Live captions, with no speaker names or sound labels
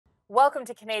Welcome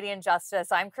to Canadian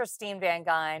Justice. I'm Christine Van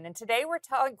Gyn, and today we're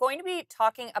going to be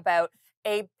talking about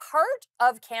a part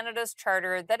of Canada's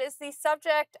charter that is the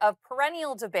subject of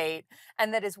perennial debate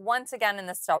and that is once again in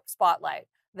the spotlight,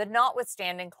 the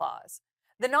Notwithstanding Clause.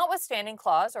 The Notwithstanding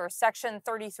Clause, or Section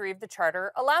 33 of the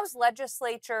Charter, allows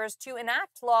legislatures to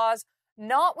enact laws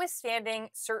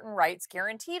notwithstanding certain rights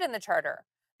guaranteed in the Charter.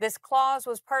 This clause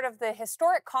was part of the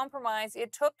historic compromise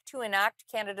it took to enact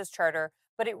Canada's charter,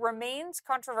 but it remains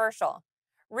controversial.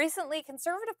 Recently,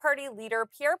 Conservative Party leader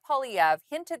Pierre Poilievre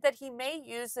hinted that he may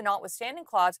use the Notwithstanding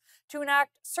Clause to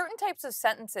enact certain types of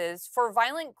sentences for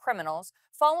violent criminals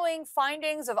following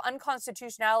findings of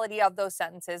unconstitutionality of those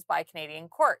sentences by Canadian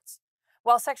courts.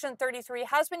 While Section 33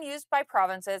 has been used by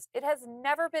provinces, it has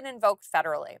never been invoked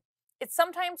federally. It's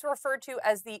sometimes referred to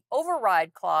as the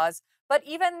Override Clause, but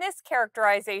even this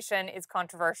characterization is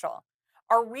controversial.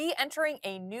 Are we entering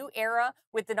a new era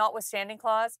with the Notwithstanding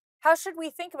Clause? How should we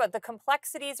think about the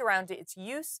complexities around its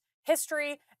use,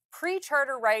 history,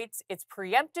 pre-charter rights, its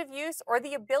preemptive use, or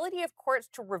the ability of courts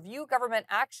to review government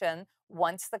action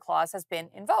once the clause has been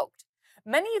invoked?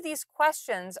 Many of these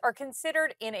questions are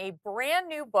considered in a brand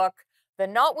new book, The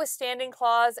Notwithstanding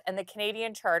Clause and the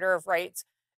Canadian Charter of Rights,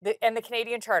 and the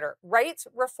Canadian Charter, Rights,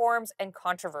 Reforms, and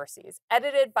Controversies,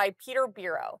 edited by Peter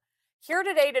Biro. Here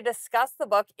today to discuss the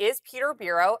book is Peter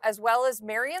Biro, as well as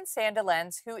Marion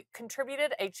Sandilands, who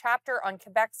contributed a chapter on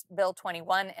Quebec's Bill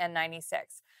 21 and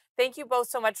 96. Thank you both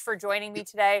so much for joining me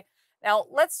today. Now,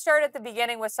 let's start at the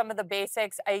beginning with some of the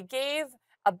basics. I gave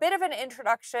a bit of an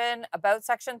introduction about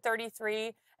Section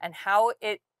 33 and how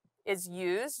it is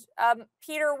used.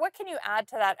 Peter, what can you add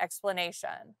to that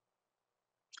explanation?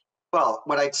 Well,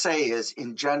 what I'd say is,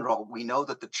 in general, we know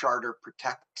that the Charter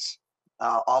protects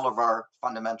all of our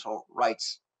fundamental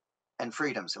rights and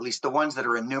freedoms, at least the ones that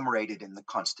are enumerated in the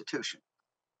Constitution.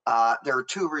 There are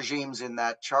two regimes in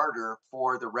that Charter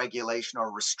for the regulation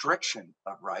or restriction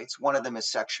of rights. One of them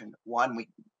is Section 1.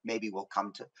 We'll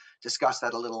come to discuss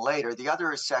that a little later. The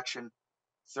other is Section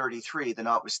 33, the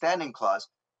Notwithstanding Clause,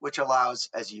 which allows,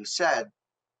 as you said,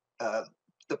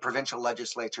 the provincial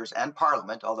legislatures and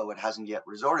Parliament, although it hasn't yet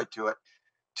resorted to it,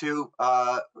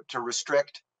 to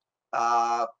restrict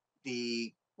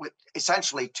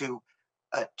essentially to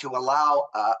allow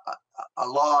a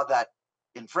law that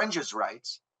infringes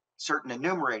rights, certain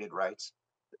enumerated rights,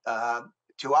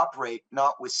 to operate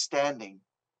notwithstanding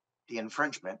the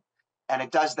infringement, and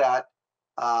it does that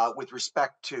with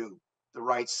respect to the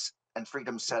rights and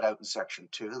freedoms set out in Section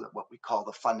 2, what we call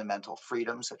the fundamental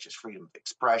freedoms, such as freedom of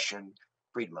expression,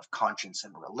 freedom of conscience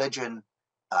and religion,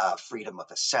 freedom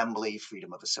of assembly,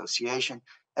 freedom of association,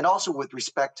 and also with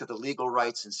respect to the legal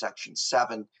rights in Section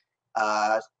 7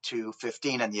 to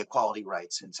 15 and the equality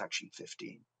rights in Section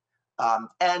 15.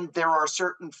 And there are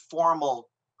certain formal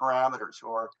parameters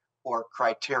or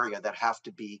criteria that have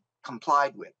to be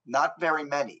complied with, not very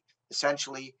many.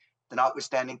 Essentially, the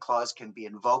Notwithstanding Clause can be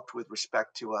invoked with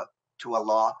respect to a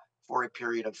law for a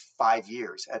period of 5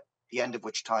 years, at the end of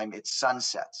which time it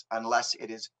sunsets, unless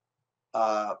it is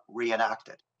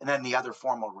reenacted. And then the other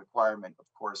formal requirement, of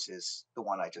course, is the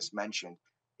one I just mentioned.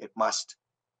 It must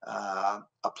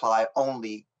apply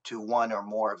only to one or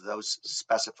more of those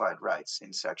specified rights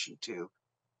in Section 2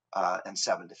 and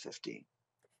 7 to 15.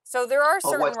 So there are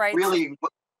certain rights.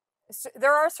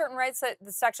 There are certain rights that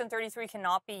the Section 33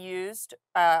 cannot be used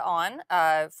on.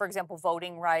 For example,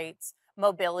 voting rights,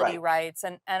 mobility rights,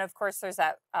 and of course there's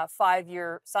that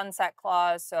 5-year sunset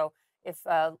clause. So if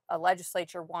a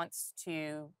legislature wants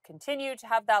to continue to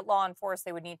have that law enforced,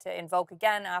 they would need to invoke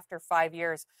again after 5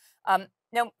 years.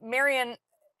 Now, Marion,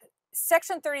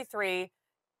 Section 33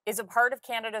 is a part of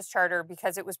Canada's charter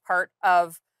because it was part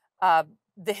of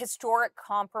the historic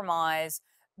compromise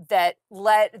that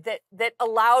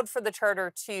allowed for the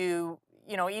charter to,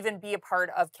 even be a part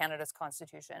of Canada's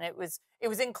Constitution. It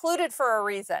was included for a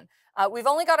reason. We've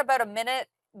only got about a minute.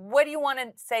 What do you want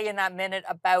to say in that minute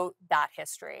about that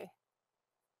history?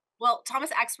 Well, Thomas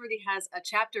Axworthy has a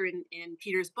chapter in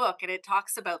Peter's book, and it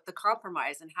talks about the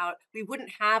compromise and how we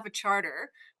wouldn't have a charter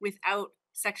without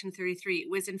Section 33. It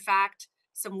was, in fact,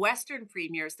 some Western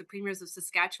premiers, the premiers of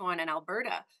Saskatchewan and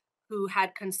Alberta, who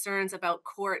had concerns about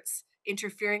courts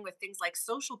interfering with things like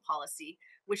social policy,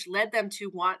 which led them to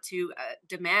want to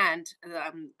demand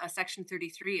a Section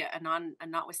 33, a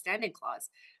notwithstanding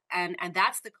clause. And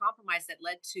that's the compromise that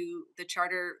led to the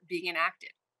charter being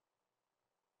enacted.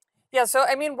 Yeah, so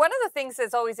I mean, one of the things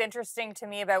that's always interesting to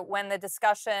me about when the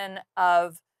discussion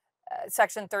of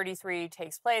Section 33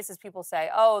 takes place is people say,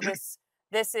 oh,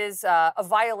 this is a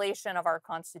violation of our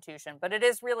Constitution. But it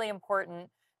is really important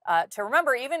to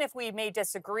remember, even if we may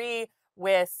disagree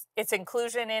with its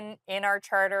inclusion in our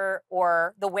charter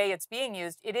or the way it's being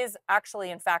used, it is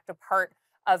actually, in fact, a part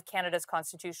of Canada's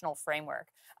constitutional framework.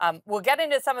 We'll get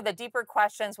into some of the deeper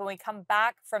questions when we come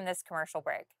back from this commercial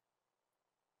break.